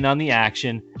be in on the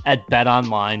action at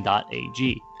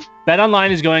betonline.ag. BetOnline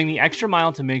is going the extra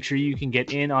mile to make sure you can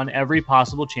get in on every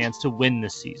possible chance to win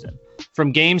this season.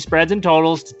 From game spreads and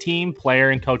totals to team,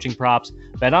 player, and coaching props,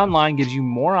 BetOnline gives you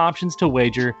more options to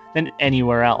wager than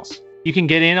anywhere else. You can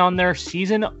get in on their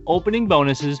season opening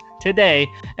bonuses today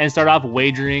and start off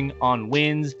wagering on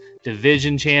wins,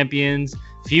 division champions,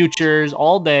 futures,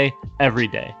 all day, every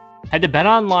day. Head to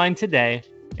BetOnline today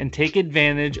and take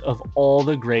advantage of all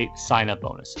the great sign-up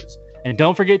bonuses. And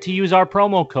don't forget to use our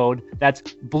promo code, that's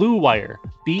BLUEWIRE,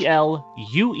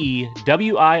 BLUEWIRE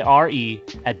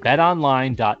at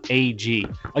betonline.ag.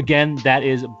 Again, that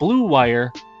is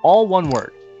BLUEWIRE, all one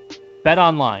word.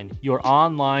 BetOnline, your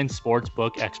online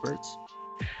sportsbook experts.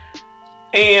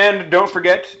 And don't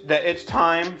forget that it's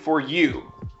time for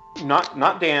you,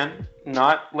 not Dan,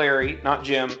 not Larry, not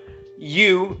Jim,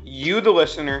 you the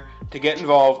listener, to get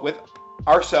involved with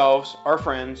ourselves, our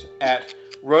friends at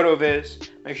RotoViz.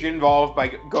 Make sure you're involved by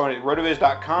going to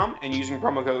rotoviz.com and using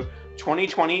promo code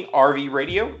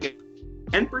 2020RVRadio. Get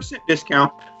 10%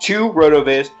 discount to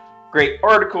RotoViz. Great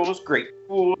articles, great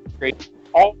tools,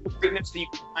 all the greatness that you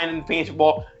can find in fantasy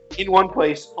football in one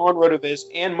place on RotoViz.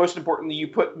 And most importantly, you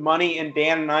put money in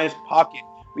Dan and I's pocket.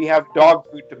 We have dog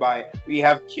food to buy. We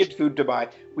have kid food to buy.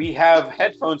 We have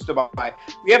headphones to buy.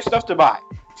 We have stuff to buy.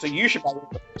 So you should buy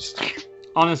RotoViz.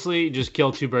 Honestly, just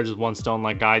kill two birds with one stone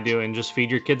like I do and just feed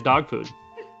your kids dog food.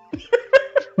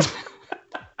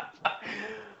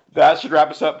 That should wrap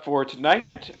us up for tonight.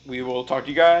 We will talk to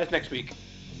you guys next week.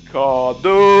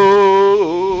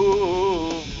 Cado!